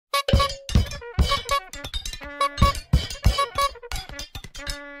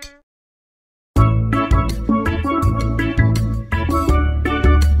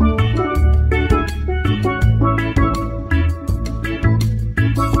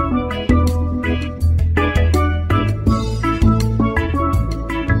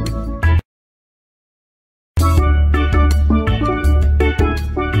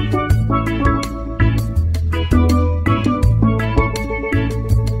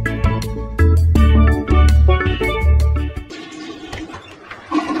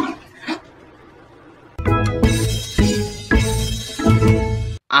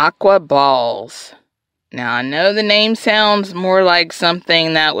Aquaballs. Now, I know the name sounds more like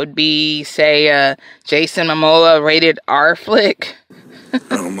something that would be, say, a Jason Momoa rated R flick. I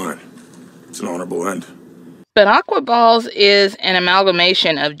don't mind. It's an honorable end. But Aquaballs is an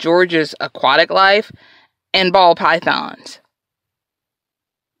amalgamation of Georgia's aquatic life and ball pythons.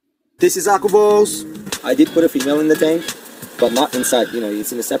 This is aquaballs. I did put a female in the tank, but not inside. You know,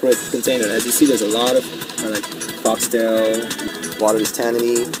 it's in a separate container. As you see, there's a lot of like foxtail, water is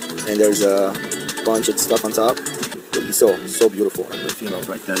tanniny, and there's a bunch of stuff on top. It'll be so beautiful. The female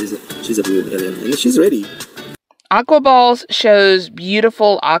right there, she's a blue alien, and she's ready. Aquaballs shows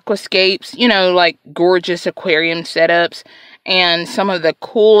beautiful aquascapes, you know, like gorgeous aquarium setups, and some of the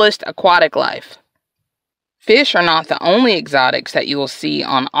coolest aquatic life. Fish are not the only exotics that you will see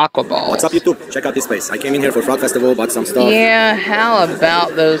on Aquaballs. What's up, YouTube? Check out this place. I came in here for Frog Festival, bought some stuff. Yeah, how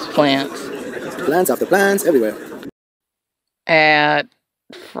about those plants? Plants after plants, everywhere. At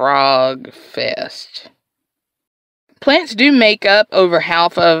Frog Fest. Plants do make up over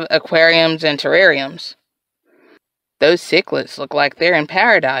half of aquariums and terrariums. Those cichlids look like they're in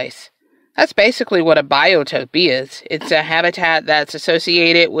paradise. That's basically what a biotope is. It's a habitat that's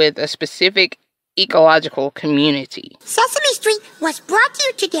associated with a specific ecological community. Sesame Street was brought to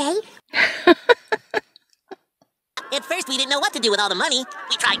you today. At first, we didn't know what to do with all the money.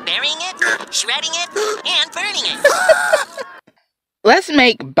 We tried burying it, shredding it, and burning it. Let's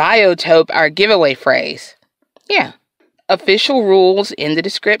make biotope our giveaway phrase. Yeah. Official rules in the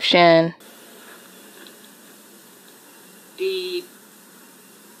description. Beep.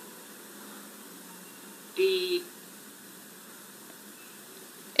 Beep.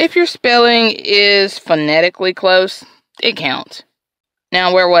 If your spelling is phonetically close, it counts.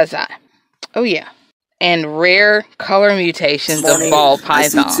 Now, where was I? Oh, yeah. And rare color mutations of ball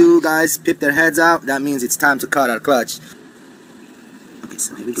python. I see two guys pip their heads out. That means it's time to cut our clutch. Okay,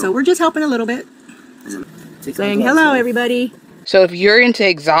 so here we go. So we're just helping a little bit. Saying hello, everybody. So if you're into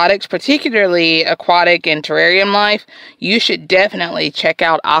exotics, particularly aquatic and terrarium life, you should definitely check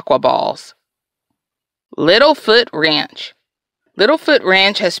out Aquaballs. Littlefoot Ranch. Littlefoot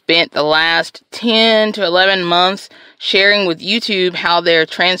Ranch has spent the last 10 to 11 months sharing with YouTube how they're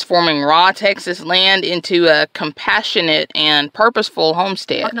transforming raw Texas land into a compassionate and purposeful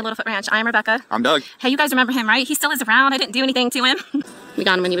homestead. Welcome to Littlefoot Ranch. I'm Rebecca. I'm Doug. Hey, you guys remember him, right? He still is around. I didn't do anything to him. We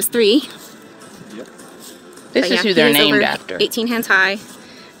got him when he was 3. Yep. This is who they're named after. 18 hands high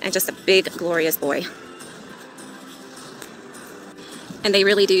and just a big, glorious boy. And they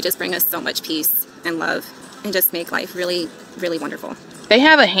really do just bring us so much peace and love and just make life really, really wonderful. They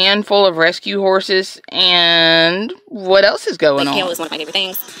have a handful of rescue horses, and what else is going on? Kale is one of my favorite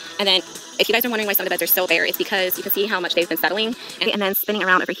things. And then, if you guys are wondering why some of the beds are so bare, it's because you can see how much they've been settling. And then spinning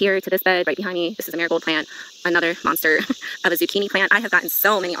around over here to this bed right behind me, this is a marigold plant, another monster of a zucchini plant. I have gotten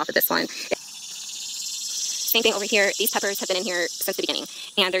so many off of this one. Same thing over here. These peppers have been in here since the beginning,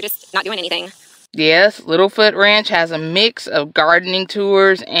 and they're just not doing anything. Yes, Littlefoot Ranch has a mix of gardening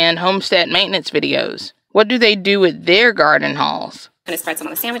tours and homestead maintenance videos. What do they do with their garden hauls? I'm going to spread some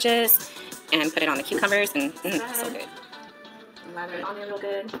on the sandwiches and put it on the cucumbers, and so good. Lather it on there real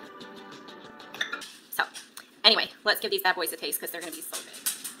good. So, anyway, let's give these bad boys a taste because they're going to be so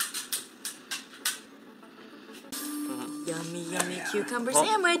good. Yummy, yummy cucumber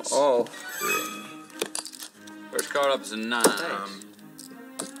sandwich. Oh. First card up is a 9.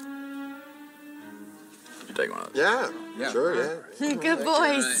 You take one of those. Yeah. Sure, yeah. Good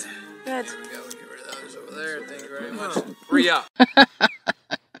boys. Good. There we go. Get rid of those over there. Thank you very much. Re-up.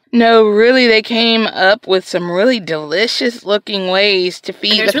 No, really, they came up with some really delicious looking ways to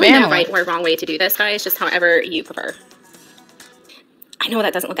feed the family. There's really no right or wrong way to do this, guys. Just however you prefer. I know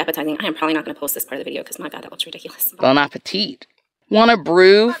that doesn't look appetizing. I am probably not going to post this part of the video because, my God, that looks ridiculous. Bon appetit. Want a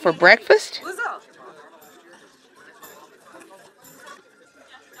brew for breakfast?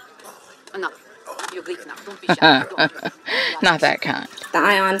 Not that kind. The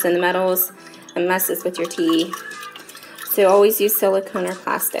ions and the metals and messes with your tea. So always use silicone or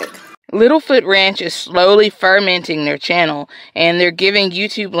plastic. Littlefoot Ranch is slowly fermenting their channel, and they're giving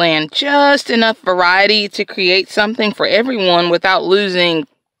YouTube land just enough variety to create something for everyone without losing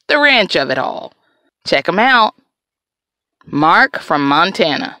the ranch of it all. Check them out. Mark from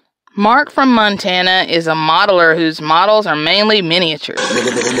Montana. Mark from Montana is a modeler whose models are mainly miniatures. What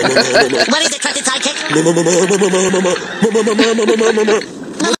is it, trusted sidekick?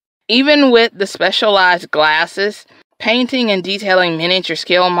 Even with the specialized glasses, painting and detailing miniature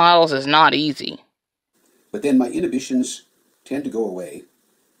scale models is not easy. But then my inhibitions tend to go away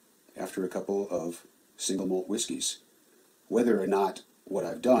after a couple of single malt whiskeys. Whether or not what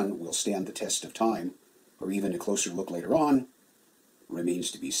I've done will stand the test of time, or even a closer look later on,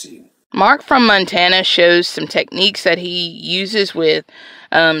 remains to be seen. Mark from Montana shows some techniques that he uses with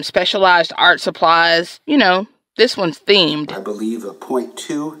specialized art supplies. You know, this one's themed. I believe a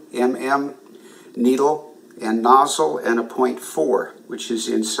 0.2 mm needle and nozzle and a 0.4, which is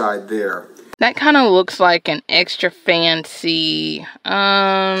inside there. That kind of looks like an extra fancy,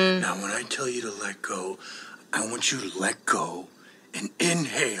 Now, when I tell you to let go, I want you to let go and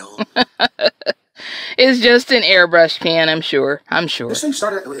inhale. It's just an airbrush pen, I'm sure. This thing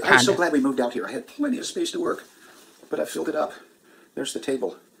started, I'm so glad we moved out here. I had plenty of space to work, but I filled it up. There's the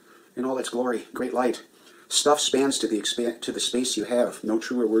table in all its glory, great light. Stuff spans to the space you have. No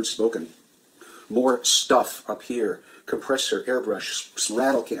truer words spoken. More stuff up here. Compressor, airbrush,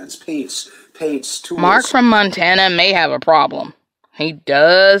 rattle cans, paints, tools. Mark from Montana may have a problem. He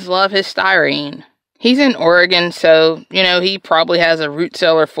does love his styrene. He's in Oregon, so, you know, he probably has a root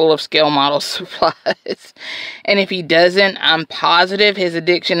cellar full of scale model supplies. And if he doesn't, I'm positive his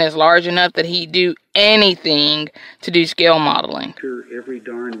addiction is large enough that he'd do anything to do scale modeling. Every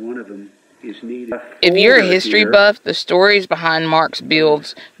darn one of them is needed. If you're a history buff, the stories behind Mark's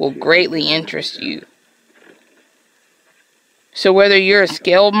builds will greatly interest you. So whether you're a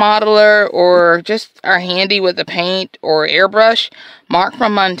scale modeler or just are handy with the paint or airbrush, Mark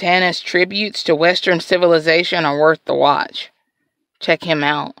from Montana's tributes to Western civilization are worth the watch. Check him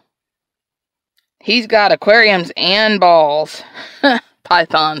out. He's got aquariums and balls.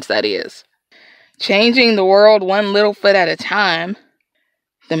 Pythons, that is. Changing the world one Littlefoot at a time.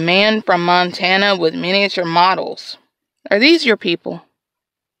 The man from Montana with miniature models. Are these your people?